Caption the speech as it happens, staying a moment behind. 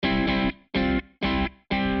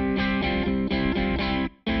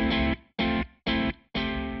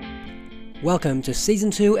Welcome to Season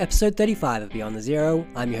 2, Episode 35 of Beyond the Zero.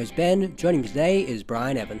 I'm your host Ben. Joining me today is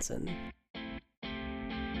Brian Evanson.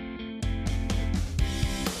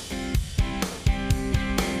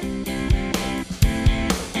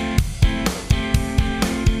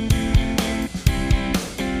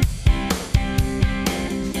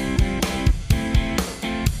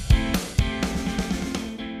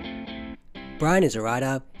 Brian is a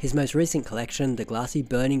writer. His most recent collection, The Glassy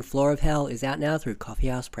Burning Floor of Hell, is out now through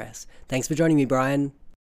Coffeehouse Press. Thanks for joining me, Brian.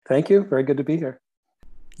 Thank you. Very good to be here.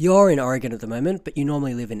 You're in Oregon at the moment, but you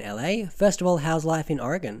normally live in LA. First of all, how's life in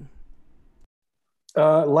Oregon?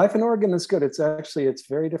 Life in Oregon is good. It's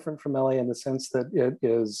very different from LA in the sense that it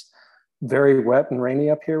is very wet and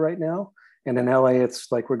rainy up here right now. And in LA,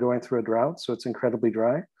 it's like we're going through a drought, so it's incredibly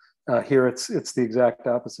dry. Here, it's the exact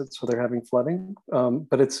opposite. So they're having flooding,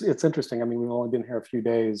 but it's interesting. I mean, we've only been here a few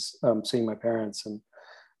days, seeing my parents, and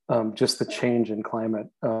just the change in climate.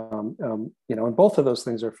 And both of those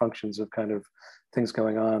things are functions of kind of things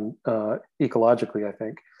going on ecologically, I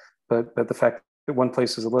think. But the fact that one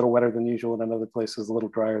place is a little wetter than usual and another place is a little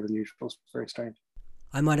drier than usual is very strange.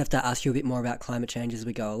 I might have to ask you a bit more about climate change as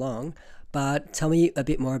we go along, but tell me a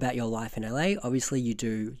bit more about your life in LA. Obviously, you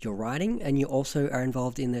do your writing and you also are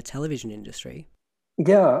involved in the television industry.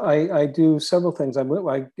 Yeah, I do several things. I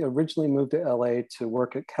originally moved to LA to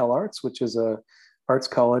work at CalArts, which is a arts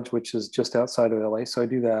college, which is just outside of LA. So I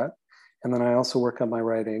do that. And then I also work on my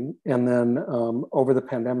writing. And then over the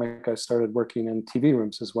pandemic, I started working in TV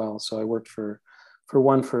rooms as well. So I worked for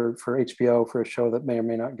HBO for a show that may or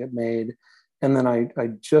may not get made. And then I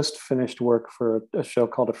just finished work for a show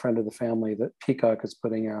called A Friend of the Family that Peacock is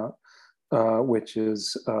putting out, which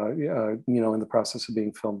is in the process of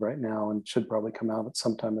being filmed right now and should probably come out at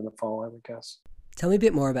sometime in the fall, I would guess. Tell me a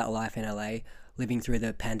bit more about life in LA, living through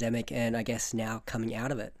the pandemic and I guess now coming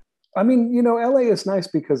out of it. I mean, LA is nice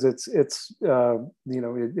because it's the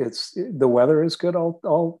weather is good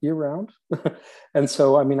all year round. And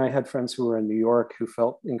so, I mean, I had friends who were in New York who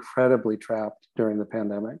felt incredibly trapped during the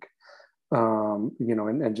pandemic.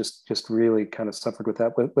 And just really kind of suffered with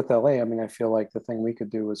that. With LA, I mean, I feel like the thing we could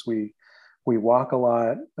do is we walk a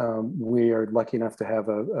lot. We are lucky enough to have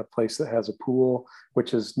a place that has a pool,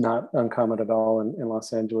 which is not uncommon at all in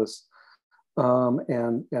Los Angeles.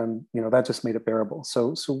 And that just made it bearable.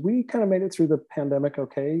 So we kind of made it through the pandemic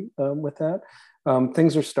okay with that.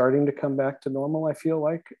 Things are starting to come back to normal, I feel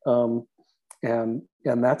like, and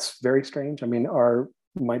that's very strange. I mean,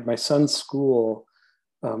 my son's school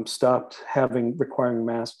stopped requiring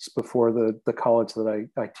masks before the college that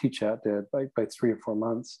I teach at did by 3 or 4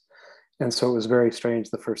 months. And so it was very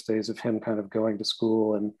strange the first days of him kind of going to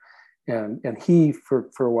school, and he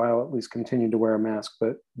for a while at least continued to wear a mask,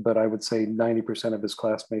 but I would say 90% of his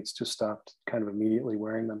classmates just stopped kind of immediately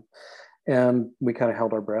wearing them. And we kind of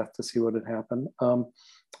held our breath to see what had happened.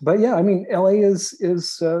 But yeah, I mean, LA is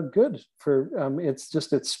good for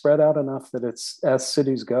it's spread out enough that it's, as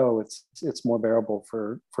cities go, it's more bearable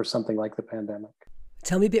for something like the pandemic.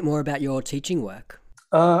 Tell me a bit more about your teaching work.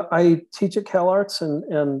 I teach at CalArts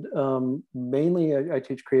and mainly I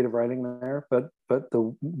teach creative writing there, but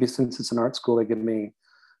since it's an art school, they give me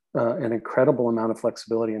an incredible amount of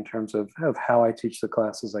flexibility in terms of how I teach the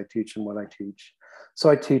classes I teach and what I teach. So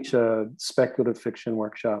I teach a speculative fiction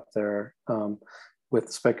workshop there, with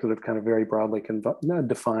speculative kind of very broadly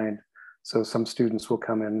defined. So some students will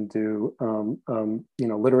come in and do,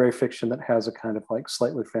 literary fiction that has a kind of like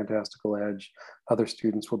slightly fantastical edge. Other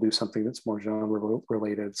students will do something that's more genre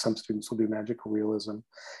related. Some students will do magical realism.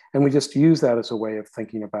 And we just use that as a way of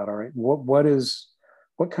thinking about, all right,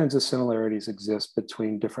 what kinds of similarities exist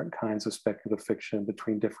between different kinds of speculative fiction,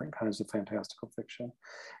 between different kinds of fantastical fiction.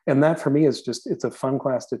 And that for me is it's a fun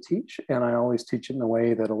class to teach. And I always teach it in a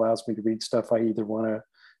way that allows me to read stuff I either want to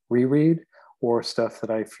reread or stuff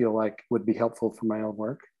that I feel like would be helpful for my own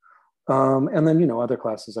work. And then, other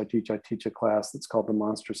classes I teach a class that's called The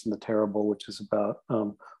Monstrous and the Terrible, which is about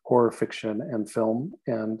horror fiction and film.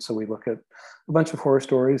 And so we look at a bunch of horror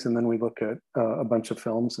stories, and then we look at a bunch of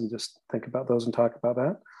films and just think about those and talk about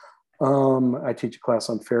that. I teach a class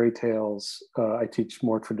on fairy tales. I teach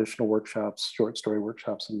more traditional workshops, short story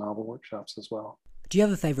workshops, and novel workshops as well. Do you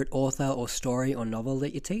have a favorite author or story or novel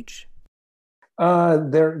that you teach? I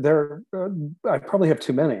probably have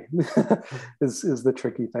too many is the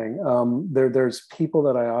tricky thing. There's people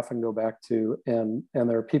that I often go back to, and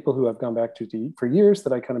there are people who I've gone back to for years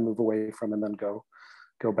that I kind of move away from and then go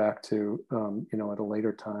back to, at a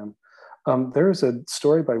later time. There's a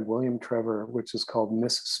story by William Trevor, which is called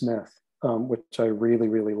Miss Smith, which I really,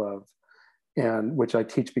 really love, and which I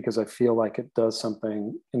teach because I feel like it does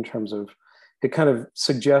something in terms of it kind of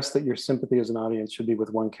suggests that your sympathy as an audience should be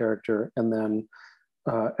with one character, and then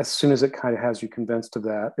as soon as it kind of has you convinced of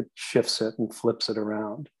that, it shifts it and flips it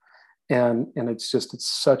around. And it's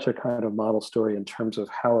such a kind of model story in terms of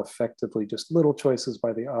how effectively just little choices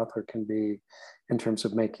by the author can be in terms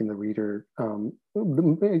of making the reader, kind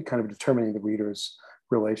of determining the reader's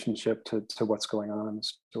relationship to what's going on in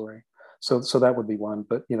the story. So that would be one,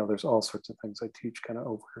 but there's all sorts of things I teach kind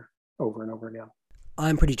of over and over again.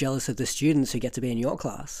 I'm pretty jealous of the students who get to be in your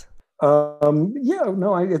class. Yeah,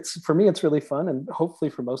 no, it's for me, it's really fun, and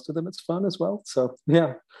hopefully for most of them, it's fun as well. So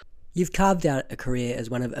yeah. You've carved out a career as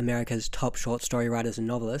one of America's top short story writers and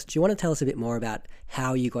novelists. Do you want to tell us a bit more about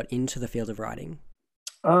how you got into the field of writing?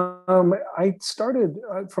 I started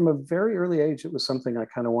from a very early age. It was something I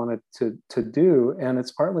kind of wanted to do, and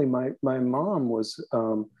it's partly my mom was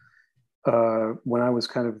when I was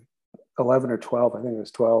kind of 11 or 12. I think it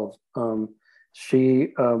was 12.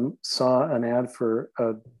 She saw an ad for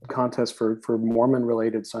a contest for Mormon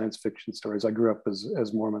related science fiction stories. I grew up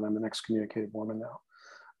as Mormon. I'm an excommunicated Mormon now.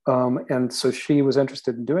 And so she was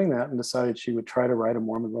interested in doing that and decided she would try to write a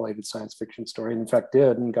Mormon related science fiction story, and in fact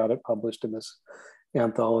did, and got it published in this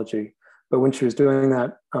anthology. But when she was doing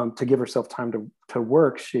that, to give herself time to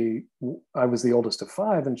work, I was the oldest of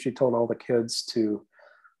 5, and she told all the kids to,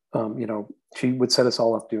 she would set us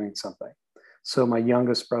all up doing something. So my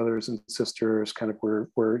youngest brothers and sisters kind of were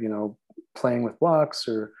playing with blocks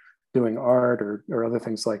or doing art or other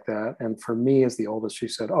things like that. And for me as the oldest, she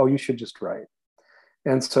said, "Oh, you should just write."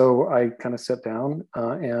 And so I kind of sat down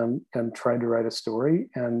and tried to write a story,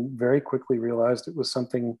 and very quickly realized it was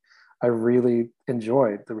something I really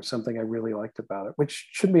enjoyed. There was something I really liked about it, which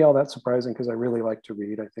shouldn't be all that surprising because I really liked to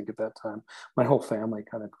read. I think at that time, my whole family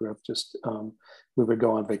kind of grew up just, we would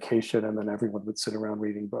go on vacation and then everyone would sit around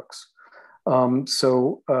reading books.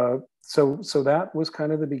 So that was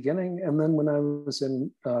kind of the beginning. And then when I was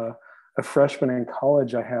a freshman in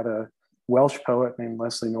college, I had a Welsh poet named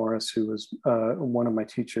Leslie Norris, who was one of my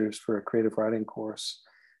teachers for a creative writing course.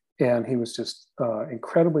 And he was just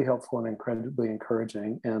incredibly helpful and incredibly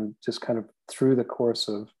encouraging. And just kind of through the course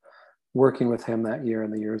of working with him that year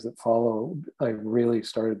and the years that followed, I really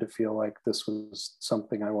started to feel like this was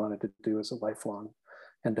something I wanted to do as a lifelong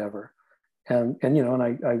endeavor. And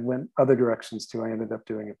I went other directions too. I ended up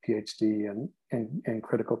doing a PhD in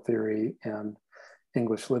critical theory and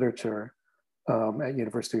English literature at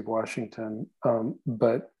University of Washington,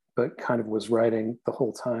 but kind of was writing the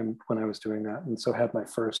whole time when I was doing that. And so had my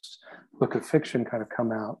first book of fiction kind of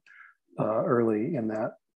come out early in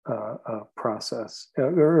that process,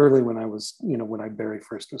 early when I was, when I very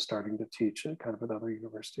first was starting to teach at kind of at other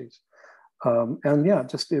universities. And yeah,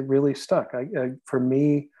 just it really stuck. For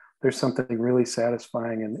me, there's something really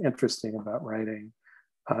satisfying and interesting about writing.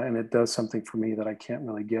 And it does something for me that I can't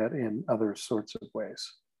really get in other sorts of ways.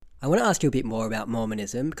 I want to ask you a bit more about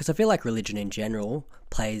Mormonism, because I feel like religion in general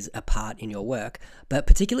plays a part in your work, but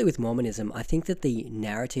particularly with Mormonism, I think that the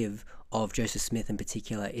narrative of Joseph Smith in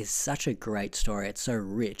particular is such a great story. It's so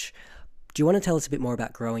rich. Do you want to tell us a bit more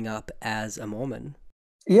about growing up as a Mormon?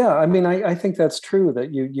 Yeah, I mean, I think that's true,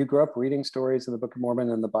 that you grow up reading stories in the Book of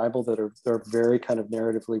Mormon and the Bible that are very kind of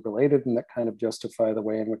narratively related and that kind of justify the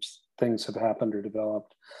way in which things have happened or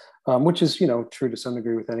developed, which is, true to some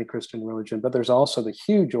degree with any Christian religion. But there's also the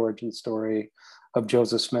huge origin story of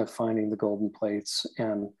Joseph Smith finding the golden plates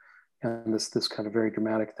and this kind of very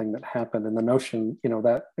dramatic thing that happened. And the notion,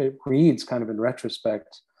 that it reads kind of in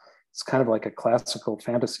retrospect, it's kind of like a classical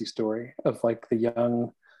fantasy story of like the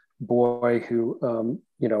young boy who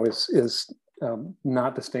is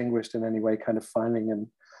not distinguished in any way, kind of finding in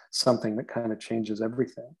something that kind of changes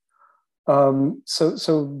everything.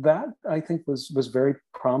 So that I think was very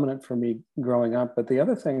prominent for me growing up. But the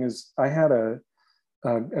other thing is I had a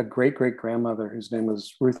great grandmother whose name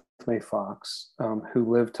was Ruth May Fox,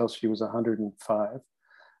 who lived till she was 105,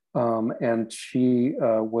 and she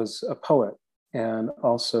was a poet and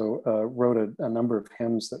also wrote a number of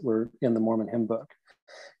hymns that were in the Mormon hymn book.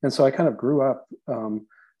 And so I kind of grew up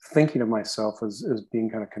thinking of myself as being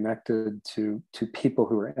kind of connected to people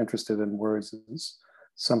who are interested in words as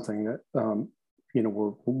something that,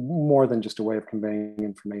 were more than just a way of conveying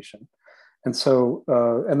information. And so,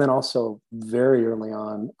 and then also very early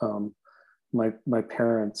on, my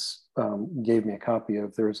parents gave me a copy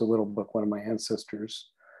of, there was a little book one of my ancestors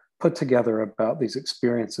put together about these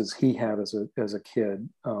experiences he had as a kid,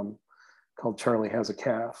 called Charlie Has a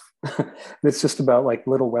Calf. It's just about like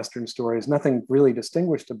little Western stories, nothing really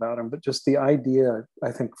distinguished about him, but just the idea,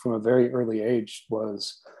 I think from a very early age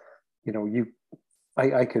was,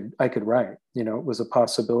 I could write, it was a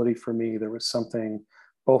possibility for me. There was something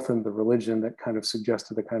both in the religion that kind of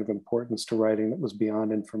suggested a kind of importance to writing that was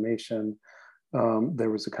beyond information.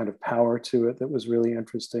 There was a kind of power to it that was really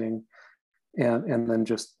interesting. And then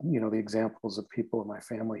just, the examples of people in my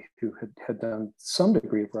family who had done some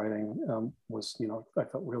degree of writing was, I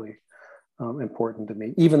felt really important to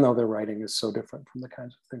me, even though their writing is so different from the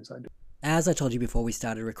kinds of things I do. As I told you before we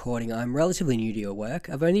started recording, I'm relatively new to your work.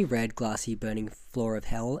 I've only read Glassy Burning Floor of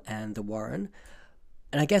Hell and The Warren.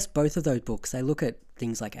 And I guess both of those books, they look at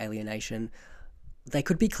things like alienation. They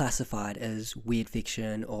could be classified as weird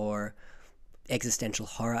fiction or existential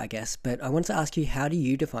horror, I guess. But I want to ask you, how do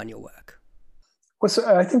you define your work? Well,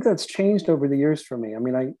 so I think that's changed over the years for me. I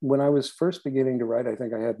mean, when I was first beginning to write, I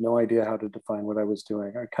think I had no idea how to define what I was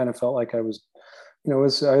doing. I kind of felt like I was, I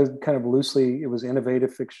was kind of loosely, it was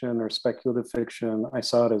innovative fiction or speculative fiction. I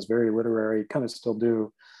saw it as very literary, kind of still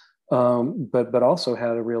do, but also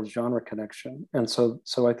had a real genre connection. And so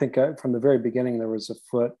I think from the very beginning there was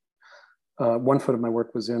one foot of my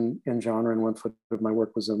work was in genre, and one foot of my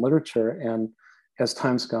work was in literature. And as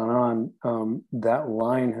time's gone on, that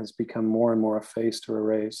line has become more and more effaced or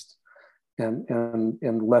erased,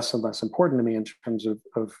 and less important to me in terms of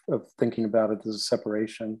thinking about it as a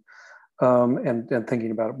separation, and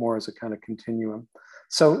thinking about it more as a kind of continuum.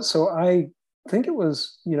 So I think it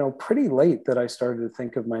was, pretty late that I started to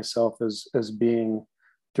think of myself as being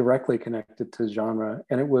directly connected to genre.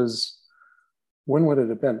 And it was, when would it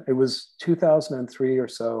have been? It was 2003 or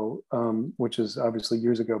so, which is obviously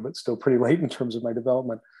years ago, but still pretty late in terms of my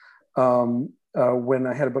development. When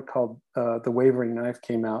I had a book called The Wavering Knife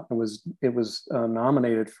came out, and it was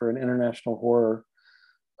nominated for an International Horror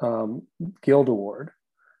Guild Award.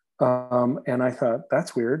 And I thought,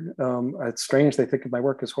 that's weird. It's strange they think of my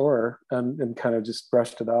work as horror, and kind of just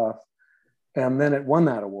brushed it off. And then it won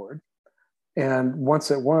that award. And once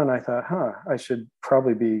it won, I thought, I should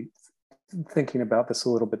probably be thinking about this a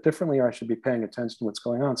little bit differently, or I should be paying attention to what's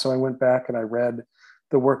going on. So I went back and I read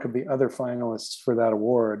the work of the other finalists for that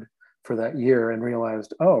award for that year, and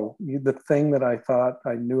realized, the thing that I thought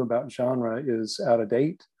I knew about genre is out of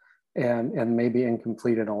date and maybe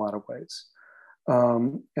incomplete in a lot of ways.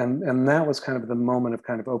 And that was kind of the moment of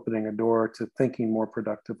kind of opening a door to thinking more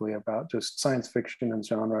productively about just science fiction and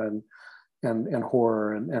genre and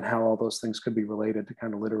horror, and how all those things could be related to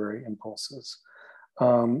kind of literary impulses.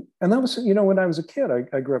 And that was, when I was a kid,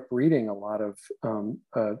 I grew up reading a lot of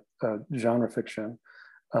genre fiction,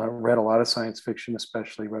 read a lot of science fiction,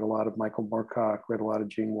 especially read a lot of Michael Moorcock, read a lot of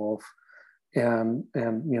Gene Wolfe, and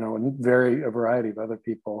a variety of other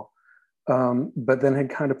people. But then had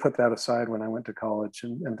kind of put that aside when I went to college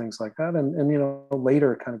and things like that. And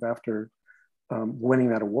later, kind of after winning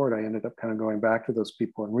that award, I ended up kind of going back to those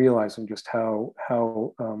people and realizing just how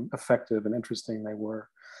effective and interesting they were.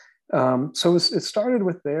 So it started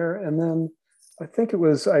with there, and then I think it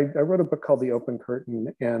was I wrote a book called The Open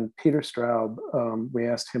Curtain, and Peter Straub, we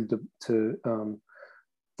asked him to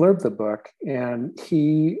blurb the book, and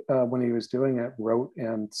he, when he was doing it, wrote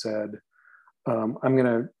and said,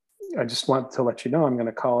 I just want to let you know I'm going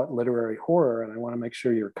to call it literary horror, and I want to make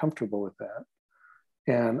sure you're comfortable with that.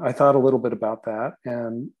 And I thought a little bit about that,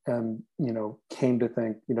 and came to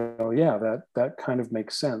think, yeah, that kind of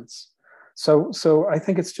makes sense. So I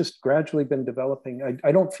think it's just gradually been developing.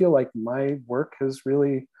 I don't feel like my work has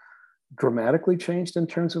really dramatically changed in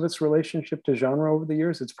terms of its relationship to genre over the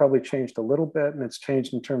years. It's probably changed a little bit, and it's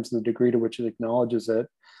changed in terms of the degree to which it acknowledges it.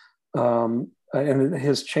 And it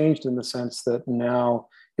has changed in the sense that now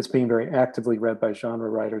it's being very actively read by genre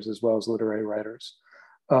writers as well as literary writers.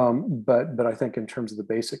 But I think in terms of the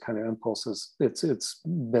basic kind of impulses, it's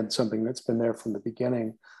been something that's been there from the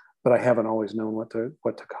beginning, but I haven't always known what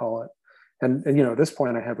to call it. And at this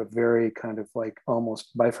point, I have a very kind of like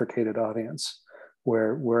almost bifurcated audience,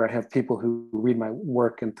 where I have people who read my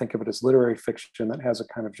work and think of it as literary fiction that has a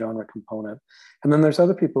kind of genre component, and then there's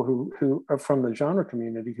other people who are from the genre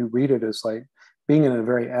community who read it as like being in a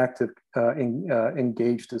very active,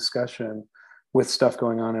 engaged discussion with stuff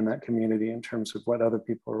going on in that community in terms of what other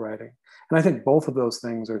people are writing. And I think both of those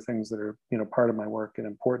things are things that are part of my work and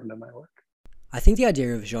important in my work. I think the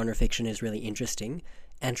idea of genre fiction is really interesting.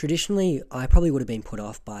 And traditionally, I probably would have been put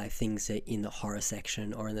off by things in the horror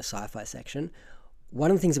section or in the sci-fi section.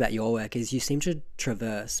 One of the things about your work is you seem to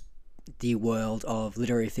traverse the world of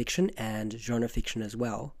literary fiction and genre fiction as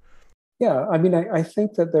well. Yeah, I mean, I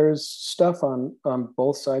think that there's stuff on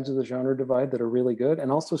both sides of the genre divide that are really good,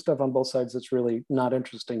 and also stuff on both sides that's really not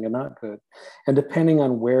interesting and not good. And depending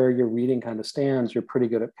on where your reading kind of stands, you're pretty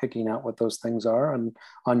good at picking out what those things are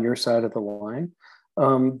on your side of the line.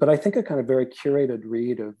 But I think a kind of very curated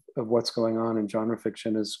read of what's going on in genre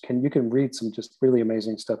fiction you can read some just really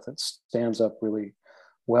amazing stuff that stands up really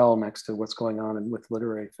well next to what's going on with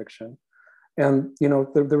literary fiction. And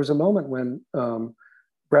there was a moment when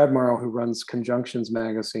Brad Morrow, who runs Conjunctions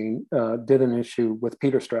magazine, did an issue with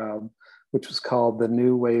Peter Straub, which was called The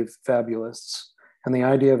New Wave Fabulists. And the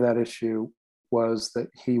idea of that issue was that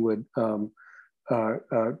he would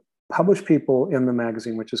publish people in the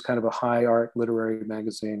magazine, which is kind of a high art literary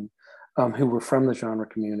magazine, who were from the genre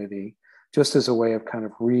community, just as a way of kind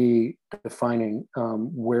of redefining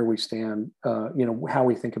where we stand, how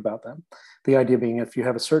we think about them. The idea being, if you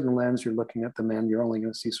have a certain lens, you're looking at the men, you're only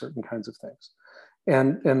going to see certain kinds of things.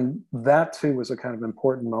 And that too was a kind of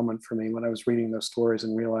important moment for me when I was reading those stories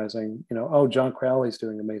and realizing, oh, John Crowley's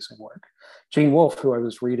doing amazing work. Gene Wolfe, who I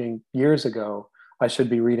was reading years ago, I should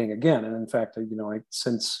be reading again. And in fact,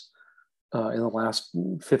 since in the last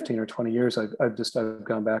 15 or 20 years, I've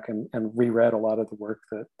gone back and reread a lot of the work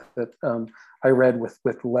that I read with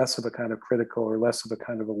less of a kind of critical or less of a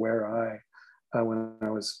kind of aware eye when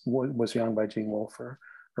I was young, by Gene Wolfe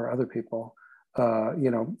or other people.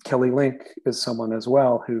 Kelly Link is someone as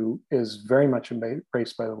well who is very much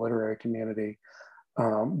embraced by the literary community,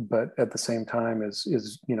 but at the same time is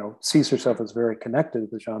sees herself as very connected to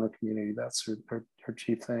the genre community. That's her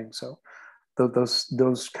chief thing. So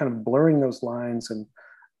those kind of blurring those lines and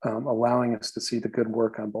allowing us to see the good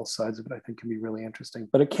work on both sides of it, I think, can be really interesting.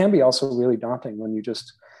 But it can be also really daunting when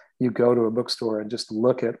you go to a bookstore and just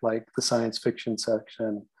look at like the science fiction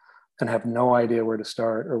section and have no idea where to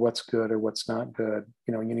start or what's good or what's not good.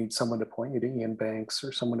 You need someone to point you to Ian Banks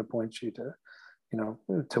or someone to point you to,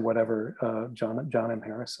 to whatever, John M.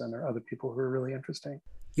 Harrison or other people who are really interesting.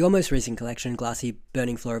 Your most recent collection, Glassy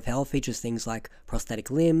Burning Floor of Hell, features things like prosthetic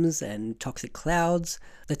limbs and toxic clouds.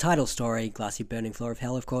 The title story, Glassy Burning Floor of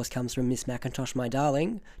Hell, of course, comes from Miss Mackintosh, My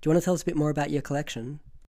Darling. Do you want to tell us a bit more about your collection?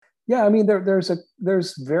 Yeah, I mean,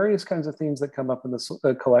 there's various kinds of themes that come up in this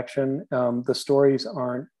collection. The stories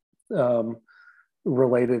aren't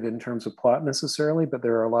related in terms of plot necessarily, but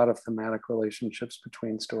there are a lot of thematic relationships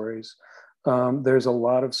between stories. There's a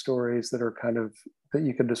lot of stories that are kind of that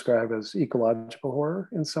you could describe as ecological horror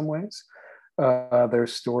in some ways.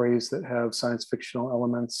 There's stories that have science fictional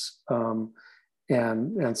elements,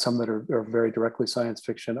 and some that are very directly science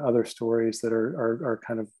fiction. Other stories that are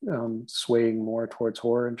kind of swaying more towards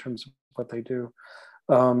horror in terms of what they do.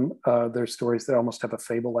 There's stories that almost have a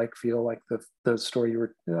fable-like feel, like the story you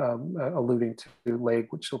were alluding to, Leg,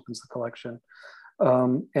 which opens the collection.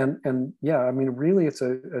 And yeah, I mean, really, it's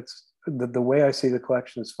the way I see the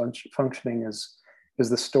collection is functioning is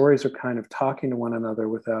the stories are kind of talking to one another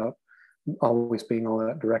without always being all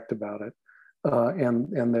that direct about it.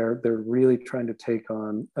 And they're really trying to take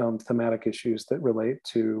on thematic issues that relate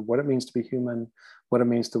to what it means to be human, what it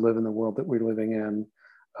means to live in the world that we're living in.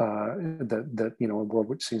 That a world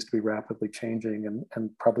which seems to be rapidly changing and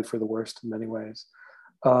probably for the worst in many ways.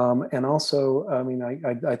 And also, I mean,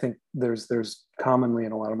 I think there's commonly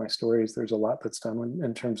in a lot of my stories, there's a lot that's done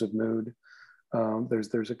in terms of mood.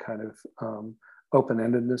 There's a kind of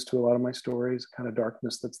open-endedness to a lot of my stories, kind of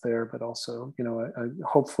darkness that's there, but also,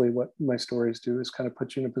 hopefully what my stories do is kind of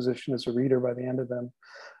put you in a position as a reader by the end of them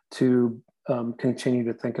to continue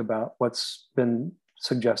to think about what's been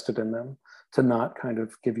suggested in them, to not kind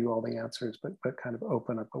of give you all the answers, but kind of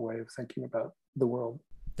open up a way of thinking about the world.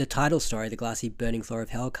 The title story, The Glassy Burning Floor of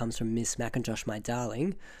Hell, comes from Miss Mackintosh, My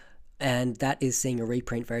Darling, and that is seeing a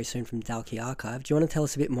reprint very soon from Dalkey Archive. Do you want to tell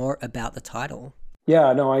us a bit more about the title?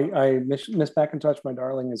 Yeah, no, Miss Mackintosh, My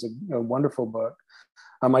Darling is a wonderful book.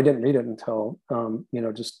 I didn't read it until,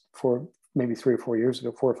 just for maybe 3 or 4 years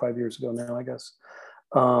ago, 4 or 5 years ago now, I guess.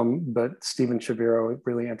 But Stephen Shaviro, a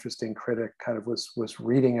really interesting critic, kind of was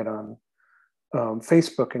reading it on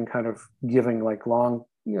Facebook and kind of giving like long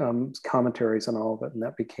commentaries on all of it, and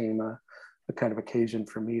that became a kind of occasion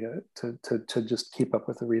for me to just keep up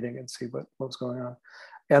with the reading and see what was going on.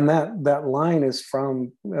 And that line is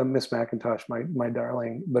from Miss Mackintosh, my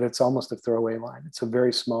darling, but it's almost a throwaway line. It's a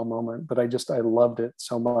very small moment, but I loved it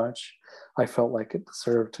so much. I felt like it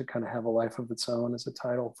deserved to kind of have a life of its own as a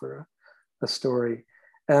title for a story.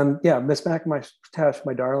 And yeah, Miss Mackintosh,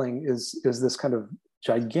 My Darling is this kind of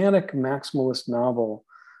gigantic maximalist novel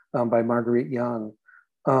by Marguerite Young,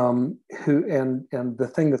 who and the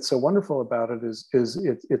thing that's so wonderful about it is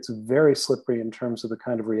it's very slippery in terms of the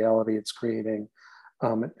kind of reality it's creating.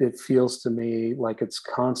 It feels to me like it's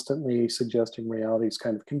constantly suggesting reality is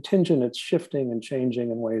kind of contingent. It's shifting and changing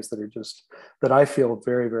in ways that I feel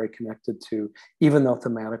very, very connected to, even though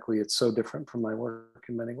thematically it's so different from my work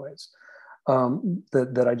in many ways.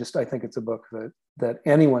 I think it's a book that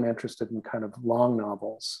anyone interested in kind of long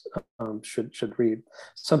novels should read.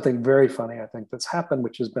 Something very funny, I think, that's happened,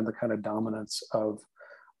 which has been the kind of dominance of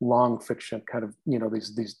long fiction, kind of,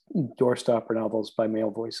 these doorstopper novels by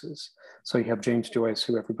male voices. So you have James Joyce,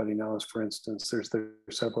 who everybody knows, for instance. There's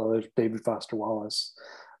several others, David Foster Wallace.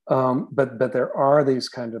 But there are these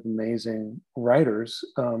kind of amazing writers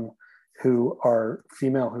who are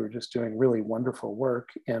female, who are just doing really wonderful work.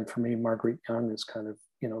 And for me, Marguerite Young is kind of,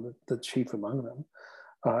 the chief among them,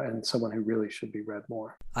 and someone who really should be read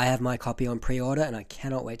more. I have my copy on pre-order and I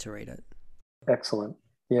cannot wait to read it. Excellent.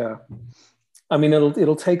 Yeah. I mean,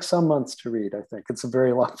 it'll take some months to read, I think. It's a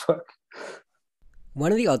very long book.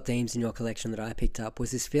 One of the odd themes in your collection that I picked up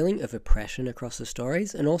was this feeling of oppression across the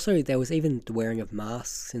stories, and also there was even the wearing of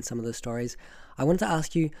masks in some of the stories. I wanted to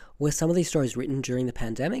ask you, were some of these stories written during the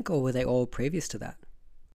pandemic, or were they all previous to that?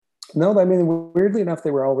 No, I mean, weirdly enough,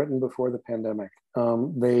 they were all written before the pandemic.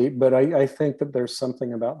 But I think that there's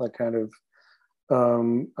something about the kind of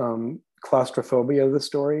claustrophobia of the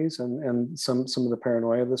stories and some of the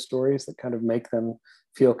paranoia of the stories that kind of make them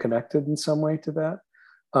feel connected in some way to that.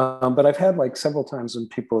 But I've had like several times when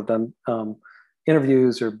people have done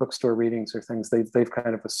interviews or bookstore readings or things, they've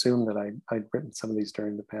kind of assumed that I'd written some of these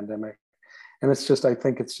during the pandemic. And I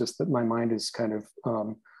think it's just that my mind is kind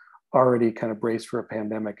of already kind of braced for a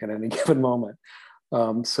pandemic at any given moment.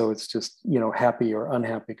 So it's just, happy or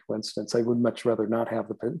unhappy coincidence. I would much rather not have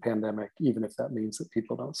the pandemic, even if that means that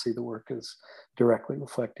people don't see the work as directly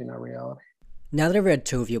reflecting our reality. Now that I've read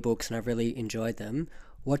 2 of your books and I've really enjoyed them,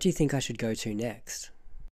 what do you think I should go to next?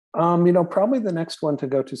 Probably the next one to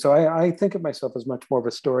go to. So I think of myself as much more of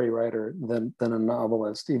a story writer than a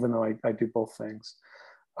novelist, even though I do both things.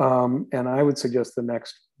 And I would suggest the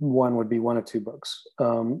next one would be 1 of 2 books.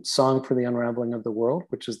 Song for the Unraveling of the World,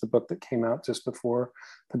 which is the book that came out just before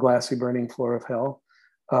The Glassy Burning Floor of Hell.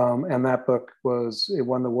 And that book it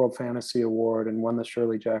won the World Fantasy Award and won the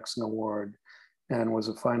Shirley Jackson Award and was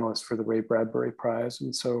a finalist for the Ray Bradbury Prize.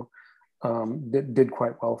 And so did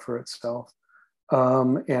quite well for itself.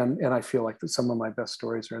 And I feel like that some of my best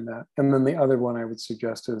stories are in that. And then the other one I would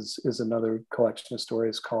suggest is another collection of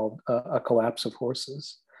stories called A Collapse of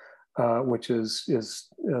Horses, which is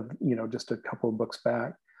just a couple of books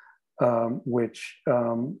back, which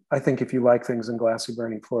I think if you like things in Glassy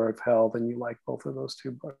Burning Floor of Hell, then you like both of those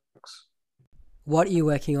 2 books. What are you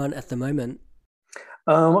working on at the moment?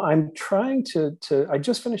 I'm trying to I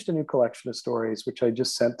just finished a new collection of stories, which I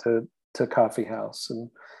just sent to Coffee House, and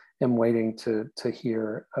am waiting to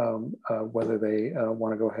hear whether they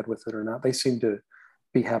want to go ahead with it or not. They seem to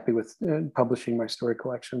be happy with publishing my story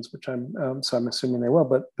collections, which I'm assuming they will,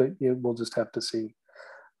 but we'll just have to see.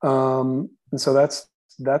 And so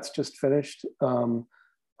that's just finished.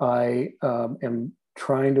 I am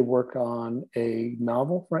trying to work on a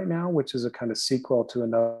novel right now, which is a kind of sequel to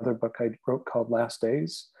another book I wrote called Last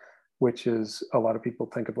Days, which is, a lot of people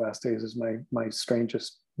think of Last Days as my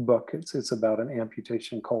strangest book. It's about an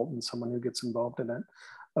amputation cult and someone who gets involved in it,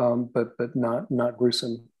 but not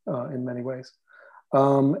gruesome in many ways.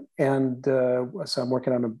 So I'm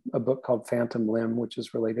working on a book called Phantom Limb, which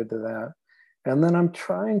is related to that. And then I'm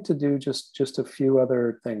trying to do just a few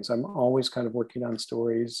other things. I'm always kind of working on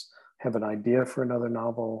stories, have an idea for another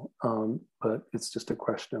novel, but it's just a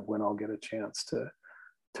question of when I'll get a chance to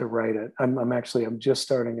write it. I'm just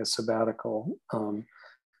starting a sabbatical.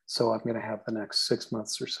 So I'm going to have the next 6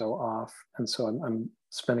 months or so off. And so I'm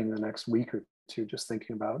spending the next week or 2 just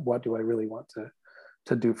thinking about what do I really want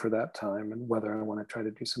to do for that time, and whether I want to try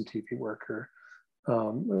to do some TV work or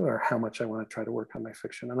how much I want to try to work on my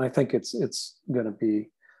fiction. And I think it's going to be,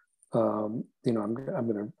 I'm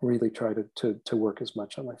going to really try to work as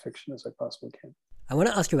much on my fiction as I possibly can. I want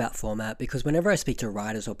to ask you about format, because whenever I speak to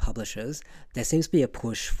writers or publishers, there seems to be a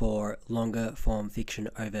push for longer form fiction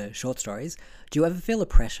over short stories. Do you ever feel a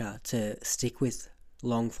pressure to stick with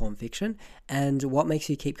long form fiction? And what makes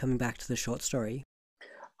you keep coming back to the short story?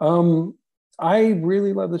 I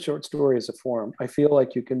really love the short story as a form. I feel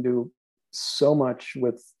like you can do so much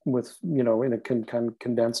with in a kind of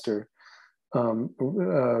condensed or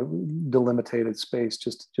delimitated space,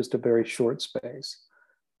 just a very short space.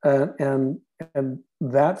 And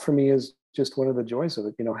that for me is just one of the joys of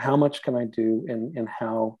it. How much can I do in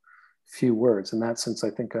how few words? In that sense,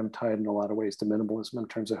 I think I'm tied in a lot of ways to minimalism in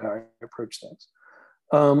terms of how I approach things.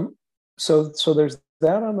 So there's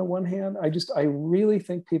that on the one hand. I really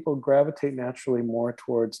think people gravitate naturally more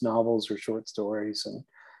towards novels or short stories,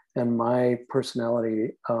 and my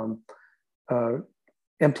personality.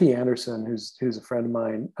 M.T. Anderson, who's a friend of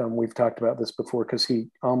mine, we've talked about this before, because he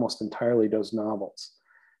almost entirely does novels.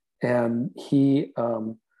 And he,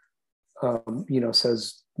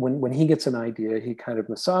 says when he gets an idea, he kind of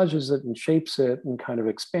massages it and shapes it and kind of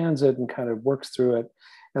expands it and kind of works through it.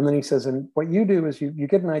 And then he says, and what you do is you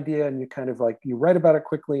get an idea and you kind of like, you write about it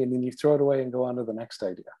quickly and then you throw it away and go on to the next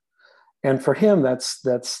idea. And for him, that's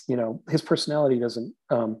his personality doesn't,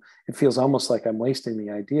 it feels almost like I'm wasting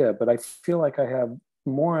the idea, but I feel like I have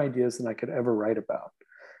more ideas than I could ever write about.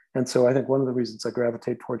 And so I think one of the reasons I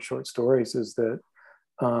gravitate towards short stories is that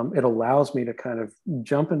it allows me to kind of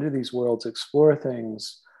jump into these worlds, explore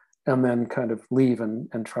things, and then kind of leave and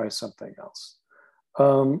try something else.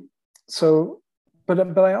 So,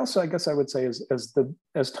 but I also, I guess I would say,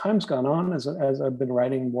 as time's gone on, as I've been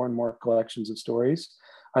writing more and more collections of stories,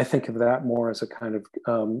 I think of that more as a kind of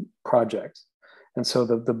project. And so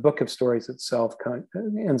the book of stories itself kind of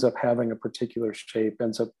ends up having a particular shape,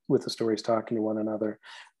 ends up with the stories talking to one another.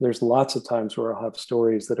 There's lots of times where I'll have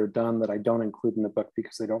stories that are done that I don't include in the book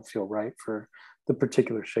because they don't feel right for the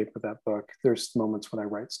particular shape of that book. There's moments when I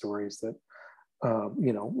write stories that,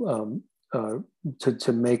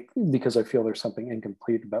 to make, because I feel there's something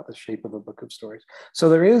incomplete about the shape of a book of stories. So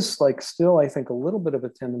there is like still, I think, a little bit of a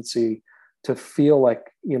tendency to feel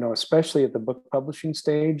like, especially at the book publishing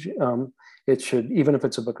stage, it should, even if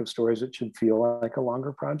it's a book of stories, it should feel like a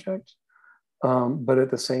longer project. But at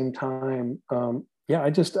the same time,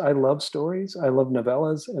 I love stories. I love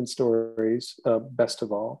novellas and stories, best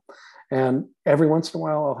of all. And every once in a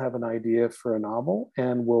while, I'll have an idea for a novel,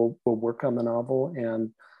 and we'll work on the novel and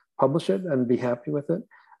publish it and be happy with it.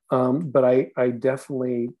 But I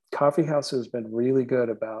definitely, Coffee House has been really good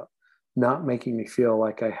about not making me feel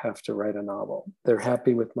like I have to write a novel. They're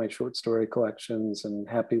happy with my short story collections and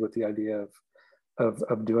happy with the idea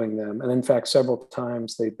of doing them. And in fact, several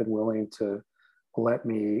times they've been willing to let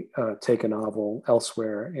me take a novel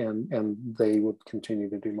elsewhere, and they would continue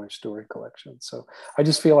to do my story collection. So I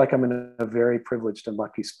just feel like I'm in a very privileged and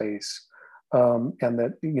lucky space. And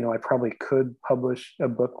that, I probably could publish a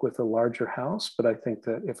book with a larger house, but I think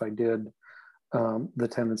that if I did, the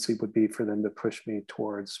tendency would be for them to push me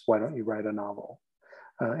towards, why don't you write a novel?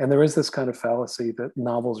 And there is this kind of fallacy that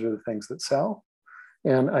novels are the things that sell.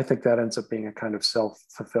 And I think that ends up being a kind of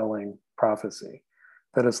self-fulfilling prophecy,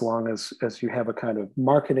 that as long as you have a kind of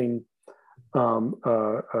marketing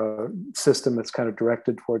system that's kind of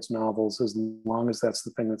directed towards novels, as long as that's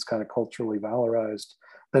the thing that's kind of culturally valorized,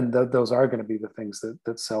 then those are going to be the things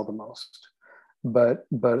that sell the most. But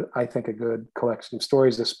I think a good collection of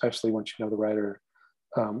stories, especially once you know the writer,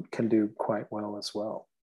 can do quite well as well.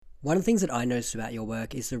 One of the things that I noticed about your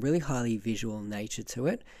work is the really highly visual nature to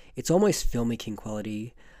it. It's almost filmic in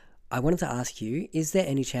quality. I wanted to ask you, is there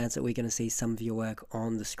any chance that we're going to see some of your work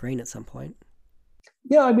on the screen at some point?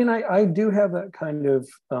 Yeah, I mean, I do have that kind of,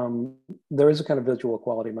 there is a kind of visual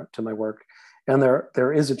quality to my work. And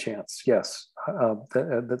there is a chance, yes,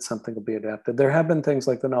 that something will be adapted. There have been things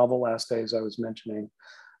like the novel Last Days I was mentioning,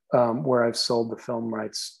 where I've sold the film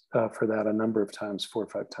rights for that a number of times, 4 or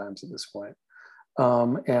 5 times at this point.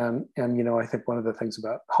 And I think one of the things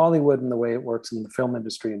about Hollywood and the way it works in the film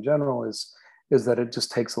industry in general is that it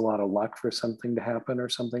just takes a lot of luck for something to happen or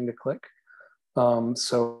something to click.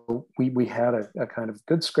 So we had a kind of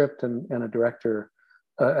good script and a director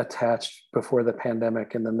attached before the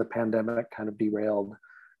pandemic, and then the pandemic kind of derailed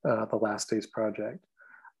the Last Days project.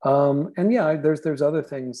 And yeah, there's other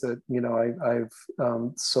things that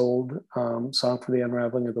I've sold. Song for the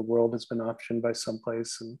Unraveling of the World has been optioned by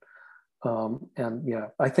someplace, and yeah,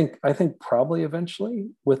 I think probably eventually,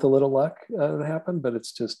 with a little luck, it'll happen. But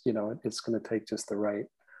it's just it's going to take just the right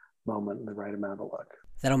moment and the right amount of luck.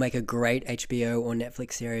 That'll make a great HBO or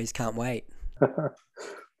Netflix series. Can't wait.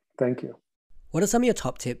 Thank you. What are some of your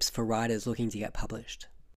top tips for writers looking to get published?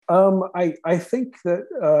 I think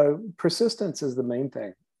that persistence is the main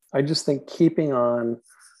thing. I just think keeping on,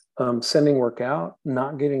 sending work out,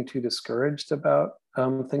 not getting too discouraged about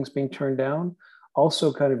things being turned down.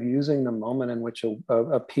 Also kind of using the moment in which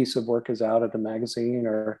a piece of work is out at a magazine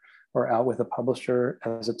or out with a publisher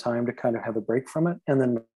as a time to kind of have a break from it, and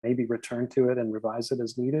then maybe return to it and revise it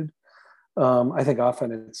as needed. I think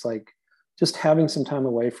often it's like just having some time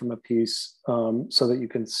away from a piece so that you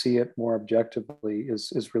can see it more objectively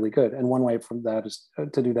is really good. And one way from that is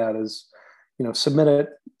to do that is, submit it,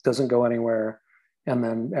 doesn't go anywhere. And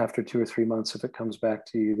then after 2 or 3 months, if it comes back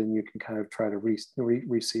to you, then you can kind of try to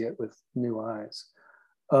re-see it with new eyes.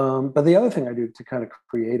 But the other thing I do to kind of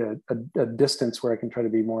create a distance where I can try to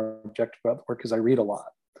be more objective about the work is I read a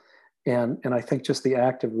lot. And I think just the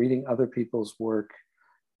act of reading other people's work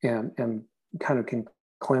and kind of can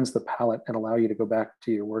cleanse the palate and allow you to go back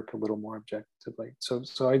to your work a little more objectively.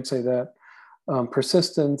 So I'd say that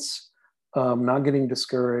persistence, not getting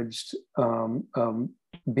discouraged,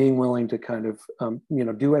 being willing to kind of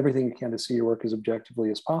do everything you can to see your work as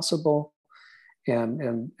objectively as possible,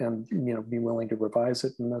 and be willing to revise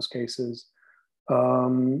it in those cases.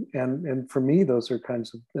 And for me, those are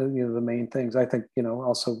kinds of the main things. I think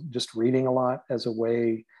also just reading a lot as a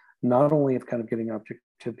way not only of kind of getting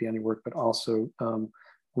objectivity on your work, but also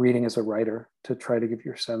reading as a writer to try to give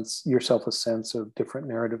yourself a sense of different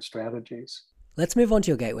narrative strategies. Let's move on to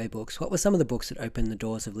your gateway books. What were some of the books that opened the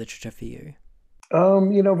doors of literature for you?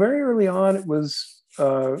 Very early on, it was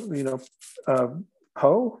Poe.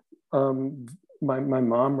 My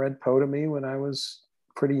mom read Poe to me when I was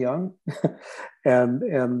pretty young,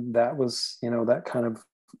 and that was that kind of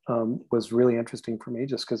was really interesting for me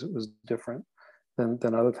just because it was different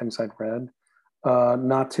than other things I'd read.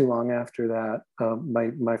 Not too long after that,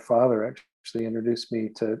 my father actually introduced me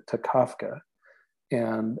to Kafka,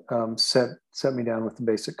 and set me down with the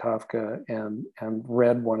basic Kafka and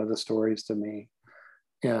read one of the stories to me,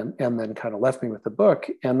 and then kind of left me with the book,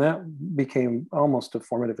 and that became almost a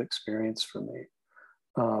formative experience for me,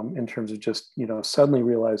 in terms of just suddenly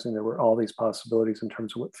realizing there were all these possibilities in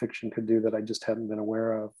terms of what fiction could do that I just hadn't been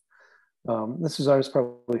aware of. I was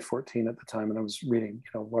probably 14 at the time, and I was reading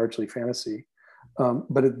largely fantasy,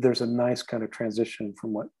 but there's a nice kind of transition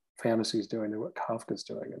from what fantasy is doing to what Kafka's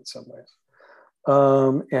doing in some ways.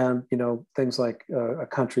 And things like A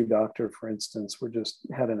Country Doctor, for instance,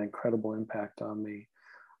 had an incredible impact on me,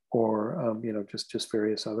 or just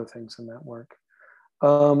various other things in that work.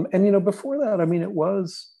 And before that, I mean, it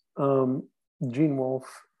was Gene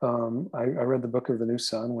Wolfe. I read the Book of the New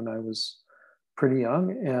Sun when I was pretty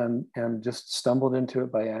young, and just stumbled into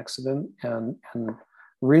it by accident, and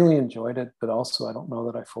really enjoyed it. But also, I don't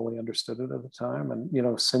know that I fully understood it at the time.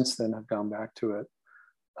 And since then, I've gone back to it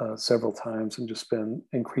several times and just been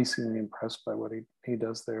increasingly impressed by what he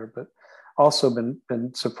does there. But also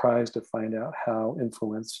been surprised to find out how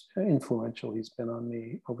influential he's been on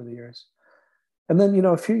me over the years. And then,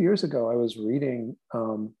 a few years ago, I was reading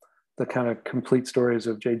the kind of complete stories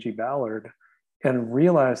of J.G. Ballard, and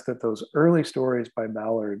realized that those early stories by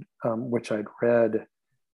Ballard, which I'd read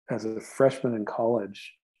as a freshman in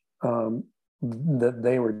college, that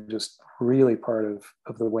they were just really part of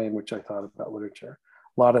the way in which I thought about literature.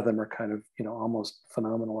 A lot of them are kind of, almost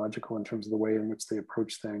phenomenological in terms of the way in which they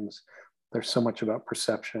approach things. There's so much about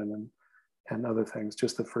perception and other things,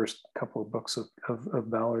 just the first couple of books of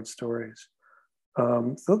Ballard stories.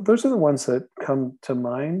 So those are the ones that come to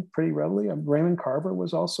mind pretty readily. Raymond Carver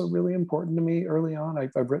was also really important to me early on.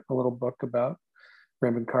 I've written a little book about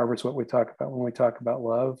Raymond Carver's What We Talk About When We Talk About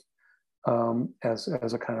Love, as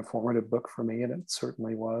a kind of formative book for me, and it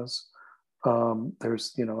certainly was.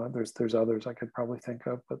 There's others I could probably think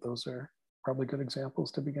of, but those are probably good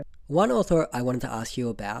examples to begin. One author I wanted to ask you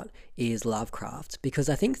about is Lovecraft, because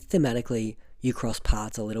I think thematically you cross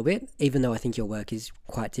paths a little bit, even though I think your work is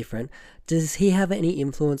quite different. Does he have any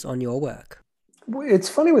influence on your work? It's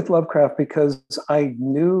funny with Lovecraft because I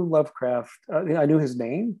knew Lovecraft, I knew his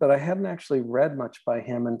name, but I hadn't actually read much by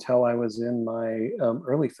him until I was in my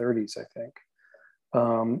early 30s, I think.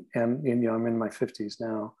 And I'm in my 50s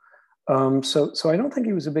now. So I don't think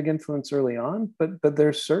he was a big influence early on, but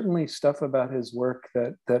there's certainly stuff about his work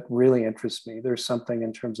that really interests me. There's something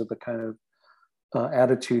in terms of the kind of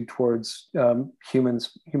attitude towards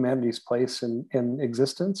humanity's place in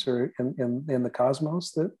existence, or in the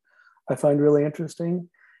cosmos, that I find really interesting.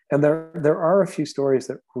 And there are a few stories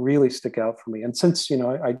that really stick out for me. And since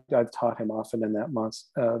I've taught him often in that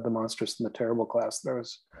the Monstrous and the Terrible class that I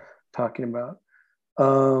was talking about.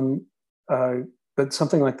 But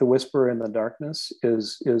something like The Whisperer in the Darkness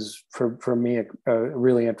is for me a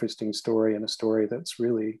really interesting story, and a story that's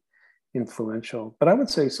really influential. But I would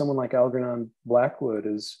say someone like Algernon Blackwood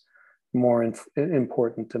is more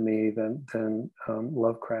important to me than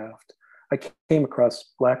Lovecraft. I came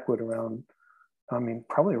across Blackwood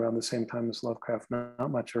probably around the same time as Lovecraft,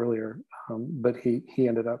 not much earlier, but he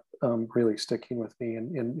ended up really sticking with me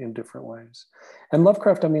in different ways. And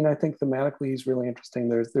Lovecraft, I think thematically he's really interesting.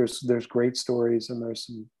 There's great stories, and there's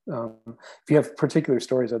some. If you have particular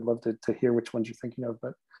stories, I'd love to hear which ones you're thinking of.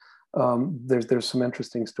 But there's some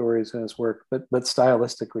interesting stories in his work, but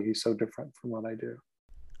stylistically he's so different from what I do.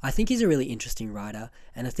 I think he's a really interesting writer,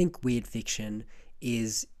 and I think weird fiction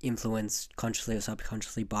is influenced consciously or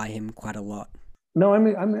subconsciously by him quite a lot. No,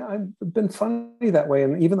 I've been funny that way,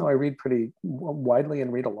 and even though I read pretty widely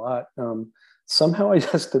and read a lot, somehow I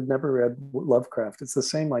just had never read Lovecraft. It's the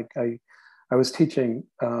same. Like I was teaching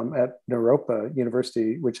at Naropa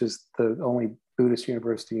University, which is the only Buddhist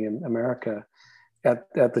university in America, at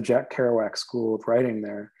the Jack Kerouac School of Writing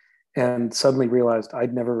there, and suddenly realized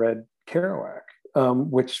I'd never read Kerouac,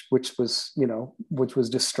 which was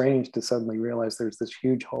just strange to suddenly realize there's this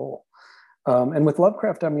huge hole And with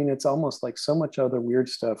Lovecraft, I mean, it's almost like so much other weird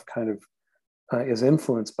stuff kind of is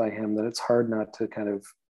influenced by him that it's hard not to kind of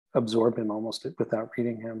absorb him almost without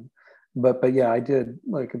reading him. But yeah, I did,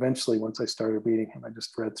 like, eventually once I started reading him, I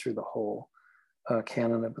just read through the whole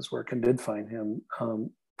canon of his work and did find him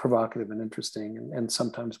provocative and interesting and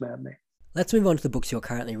sometimes maddening. Let's move on to the books you're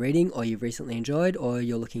currently reading, or you've recently enjoyed, or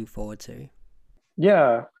you're looking forward to.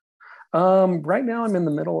 Yeah. Right now I'm in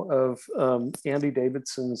the middle of Andy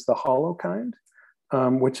Davidson's The Hollow Kind,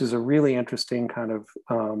 which is a really interesting kind of,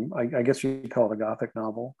 I guess you'd call it a Gothic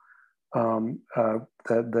novel, that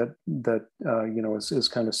you know, is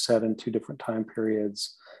kind of set in two different time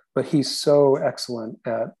periods. But he's so excellent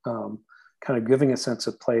at kind of giving a sense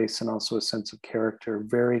of place and also a sense of character.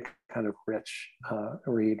 Very kind of rich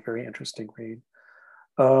read, very interesting read.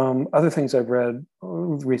 Other things I've read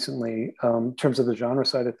recently, in terms of the genre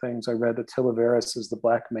side of things, I read Attila Veris's The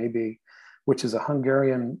Black Maybe, which is a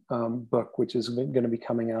Hungarian book, which is going to be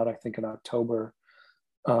coming out, I think, in October,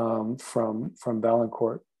 from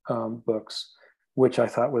Valancourt Books, which I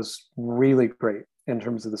thought was really great in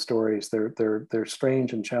terms of the stories. They're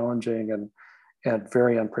strange and challenging and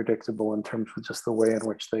very unpredictable in terms of just the way in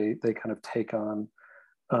which they kind of take on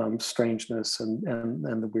strangeness and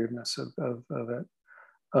the weirdness of it.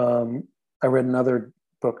 I read another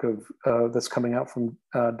book of that's coming out from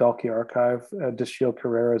Dalkey Archive, Dashiell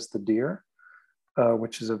Carrera's The Deer,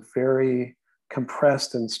 which is a very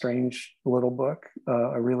compressed and strange little book.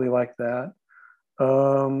 I really like that.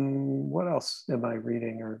 What else am I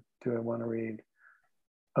reading or do I want to read?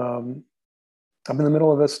 I'm in the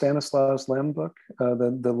middle of a Stanislaus Lem book,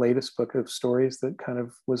 the latest book of stories that kind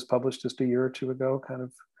of was published just a year or two ago, kind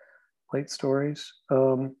of late stories.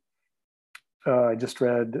 I just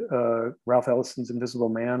read Ralph Ellison's Invisible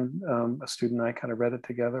Man. A student and I kind of read it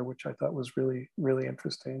together, which I thought was really, really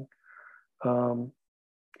interesting. And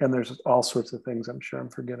there's all sorts of things I'm sure I'm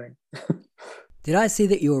forgetting. Did I see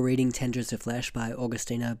that you were reading Tender as the Flesh by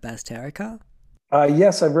Augustina Bazterrica?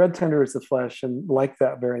 Yes, I've read Tender as the Flesh and like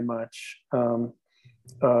that very much.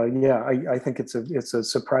 Yeah, I think it's a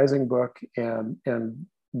surprising book and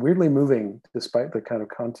weirdly moving despite the kind of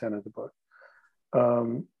content of the book.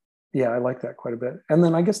 Yeah, I like that quite a bit. And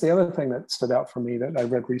then I guess the other thing that stood out for me that I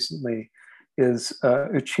read recently is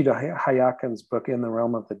Uchida Hayakin's book In the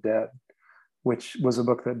Realm of the Dead, which was a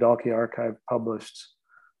book that Dalkey Archive published,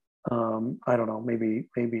 I don't know, maybe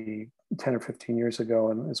 10 or 15 years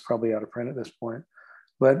ago, and is probably out of print at this point.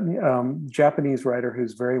 But Japanese writer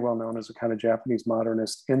who's very well known as a kind of Japanese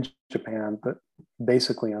modernist in Japan, but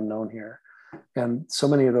basically unknown here. And so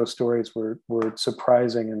many of those stories were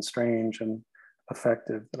surprising and strange and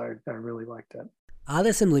effective that I really liked it. Are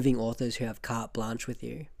there some living authors who have carte blanche with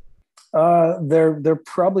you? There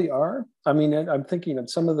probably are. I mean, I'm thinking of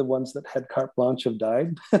some of the ones that had carte blanche have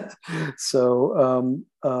died. So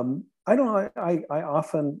I don't know. I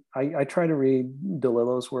often try to read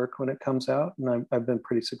DeLillo's work when it comes out, and I've been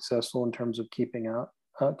pretty successful in terms of keeping up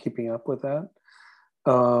with that.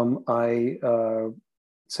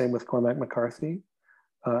 Same with Cormac McCarthy.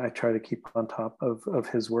 I try to keep on top of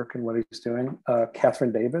his work and what he's doing.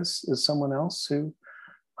 Catherine Davis is someone else who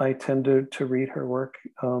I tend to read her work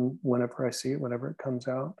whenever I see it, whenever it comes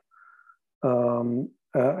out. And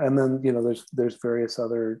then, you know, there's various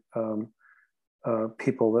other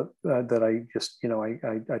people that I just, you know, I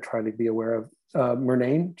try to be aware of.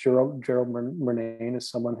 Murnane, Gerald Murnane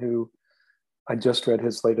is someone who I just read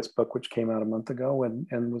his latest book, which came out a month ago,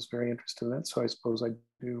 and was very interested in it. So I suppose I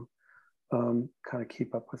do kind of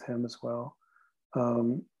keep up with him as well.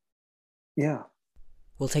 Yeah.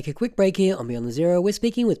 We'll take a quick break here on Beyond the Zero. We're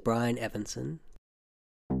speaking with Brian Evanson.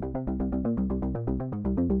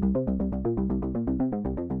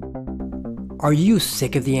 Are you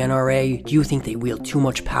sick of the NRA? Do you think they wield too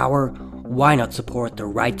much power? Why not support the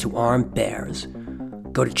Right to Arm Bears?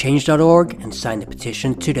 Go to change.org and sign the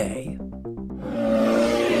petition today.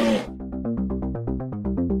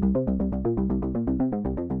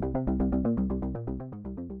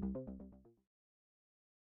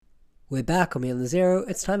 We're back on Beyond the Zero.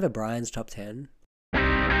 It's time for Brian's Top 10.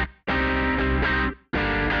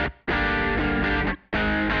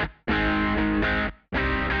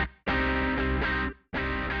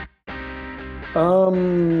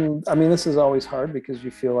 I mean, this is always hard because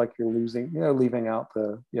you feel like you're losing, you know, leaving out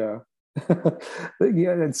the, yeah.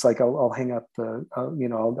 Yeah, it's like I'll hang up the, you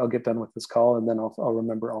know, I'll get done with this call and then I'll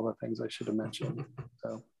remember all the things I should have mentioned.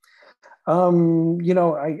 So, you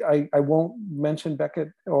know, I won't mention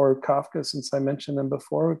Beckett or Kafka since I mentioned them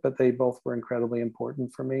before, but they both were incredibly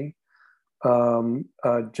important for me.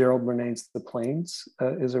 Gerald Murnane's The Plains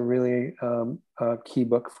is a really key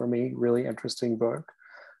book for me, really interesting book.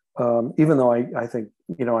 Even though I think,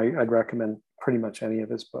 I'd recommend pretty much any of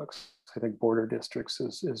his books. I think Border Districts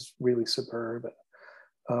is really superb.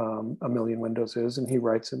 A Million Windows is, and he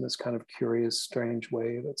writes in this kind of curious, strange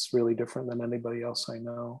way that's really different than anybody else I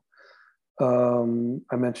know.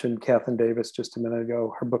 I mentioned Kathleen Davis just a minute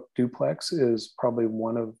ago. Her book Duplex is probably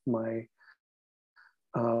one of my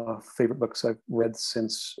favorite books I've read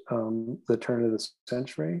since the turn of the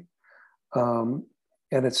century. And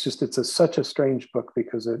it's such a strange book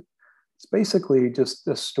because it's basically just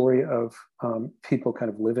a story of people kind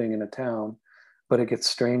of living in a town, but it gets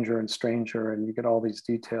stranger and stranger, and you get all these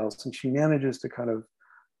details. And she manages to kind of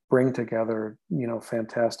bring together,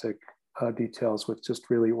 fantastic details with just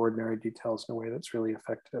really ordinary details in a way that's really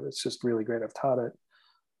effective. It's just really great. I've taught it,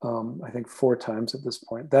 I think 4 times at this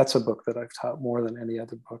point. That's a book that I've taught more than any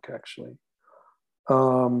other book, actually.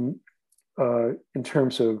 In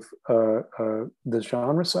terms of the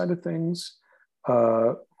genre side of things,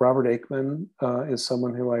 Robert Aickman is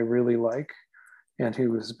someone who I really like and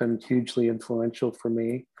who has been hugely influential for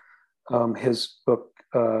me. His book,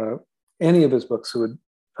 any of his books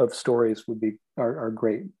of stories are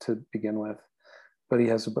great to begin with. But he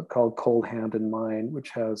has a book called Cold Hand in Mine,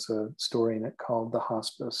 which has a story in it called The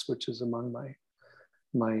Hospice, which is among my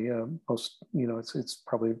most, it's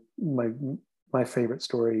probably my favorite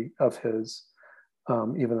story of his,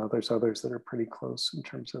 even though there's others that are pretty close in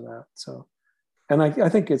terms of that. So, and I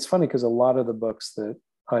think it's funny because a lot of the books that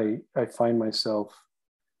I find myself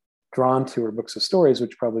drawn to are books of stories,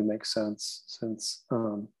 which probably makes sense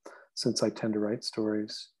since I tend to write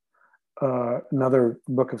stories. Another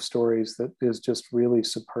book of stories that is just really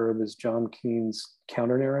superb is John Keane's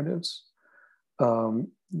Counter Narratives.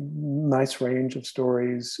 Nice range of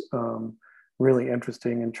stories, really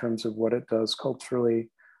interesting in terms of what it does culturally,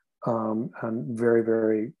 and very,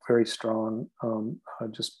 very, very strong,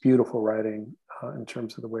 just beautiful writing in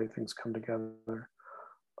terms of the way things come together.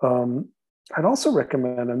 I'd also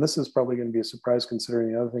recommend, and this is probably going to be a surprise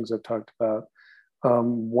considering the other things I've talked about,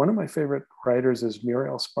 one of my favorite writers is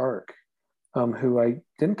Muriel Spark, who I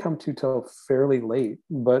didn't come to till fairly late,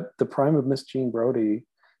 but The Prime of Miss Jean Brodie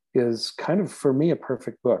is kind of, for me, a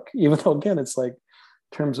perfect book, even though, again, it's like,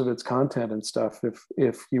 in terms of its content and stuff,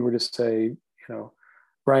 if you were to say,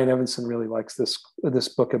 Brian Evanson really likes this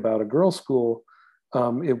book about a girls' school,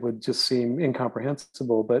 it would just seem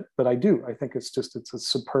incomprehensible, but I do. I think it's a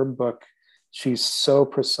superb book. She's so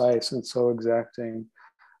precise and so exacting,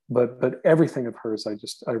 but everything of hers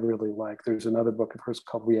I really like. There's another book of hers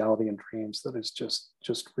called Reality and Dreams that is just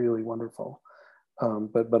really wonderful.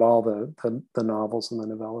 But all the novels and the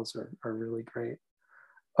novellas are really great.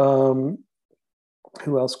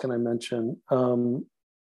 Who else can I mention?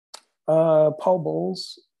 Paul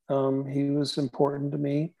Bowles. He was important to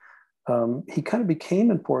me. He kind of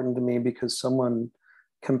became important to me because someone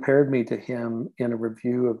compared me to him in a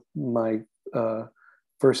review of my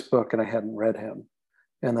first book, and I hadn't read him.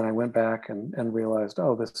 And then I went back and realized,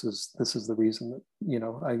 oh, this is the reason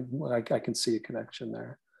that, I can see a connection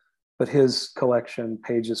there. But his collection,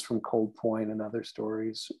 Pages from Cold Point and Other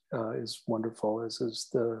Stories, is wonderful, as is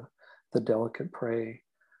the Delicate Prey.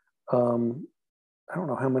 I don't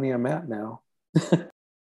know how many I'm at now.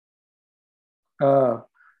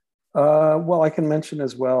 Well, I can mention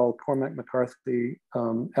as well Cormac McCarthy,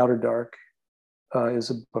 Outer Dark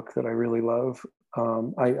is a book that I really love.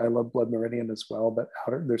 I love Blood Meridian as well, but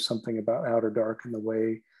there's something about Outer Dark and the way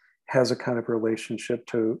it has a kind of relationship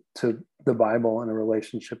to the Bible and a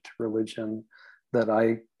relationship to religion that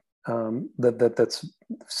that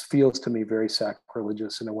feels to me very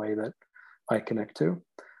sacrilegious in a way that I connect to.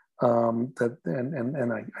 And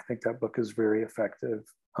I think that book is very effective.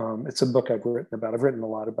 It's a book I've written about. I've written a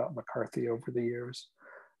lot about McCarthy over the years,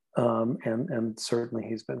 and certainly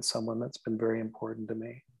he's been someone that's been very important to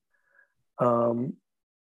me.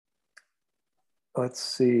 Let's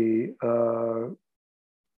see.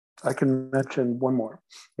 I can mention one more,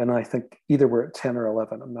 and I think either we're at 10 or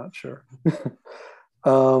 11. I'm not sure.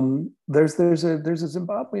 There's a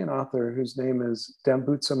Zimbabwean author whose name is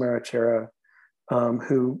Dambutsa Marachera,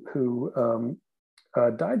 who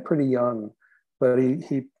died pretty young, but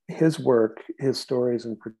his work, his stories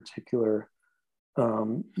in particular,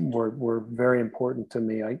 were very important to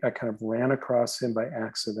me. I kind of ran across him by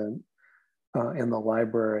accident in the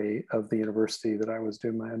library of the university that I was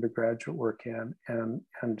doing my undergraduate work in, and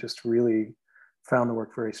just really found the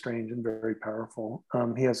work very strange and very powerful.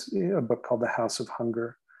 He has a book called The House of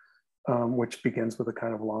Hunger, which begins with a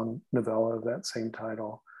kind of long novella of that same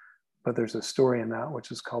title. But there's a story in that which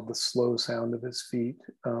is called The Slow Sound of His Feet,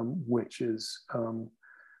 which is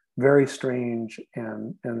very strange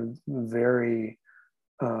and very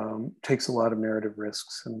takes a lot of narrative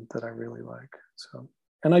risks, and that I really like. So,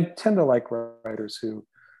 and I tend to like writers who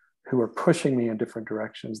are pushing me in different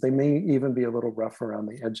directions. They may even be a little rough around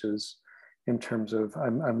the edges in terms of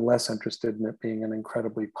I'm less interested in it being an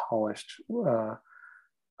incredibly polished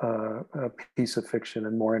a piece of fiction,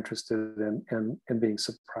 and more interested in being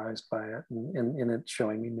surprised by it, and in it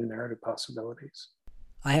showing me new narrative possibilities.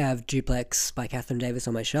 I have Duplex by Catherine Davis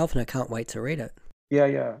on my shelf, and I can't wait to read it.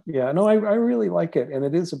 Yeah. No, I really like it, and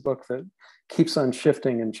it is a book that keeps on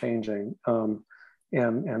shifting and changing,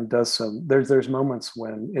 and does some. There's moments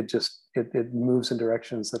when it moves in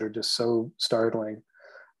directions that are just so startling,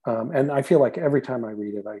 and I feel like every time I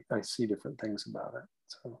read it, I see different things about it.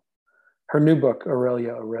 So, her new book,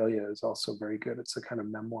 Aurelia, is also very good. It's a kind of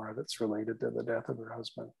memoir that's related to the death of her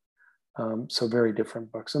husband. So very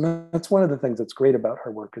different books, and that's one of the things that's great about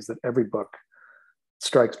her work, is that every book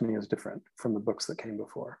strikes me as different from the books that came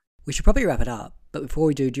before. We should probably wrap it up, but before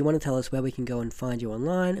we do you want to tell us where we can go and find you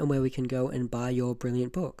online, and where we can go and buy your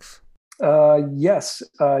brilliant books? Yes,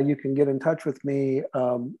 you can get in touch with me.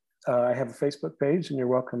 I have a Facebook page, and you're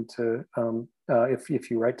welcome to, if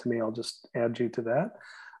you write to me, I'll just add you to that.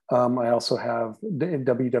 I also have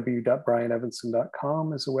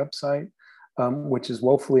www.brianevanson.com as a website, which is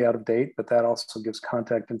woefully out of date, but that also gives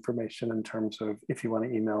contact information in terms of if you want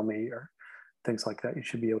to email me or things like that. You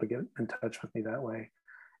should be able to get in touch with me that way.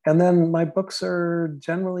 And then my books are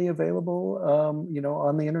generally available, on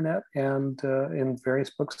the internet and in various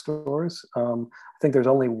bookstores. I think there's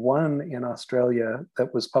only one in Australia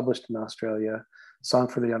that was published in Australia. Song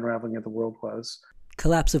for the Unraveling of the World was.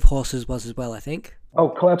 Collapse of Horses was as well, I think. Oh,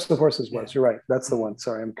 Collapse of Horses was. You're right. That's the one.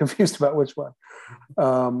 Sorry, I'm confused about which one.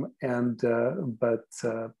 But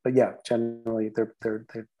yeah, generally they're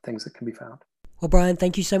things that can be found. Well, Brian,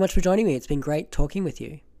 thank you so much for joining me. It's been great talking with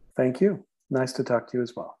you. Thank you. Nice to talk to you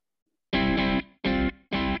as well.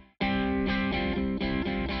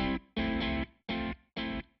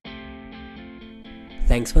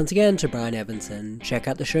 Thanks once again to Brian Evanson. Check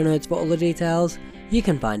out the show notes for all the details. You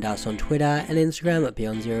can find us on Twitter and Instagram at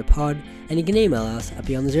BeyondZeroPod, and you can email us at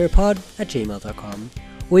beyondzeropod@gmail.com.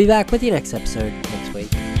 We'll be back with your next episode next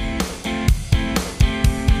week.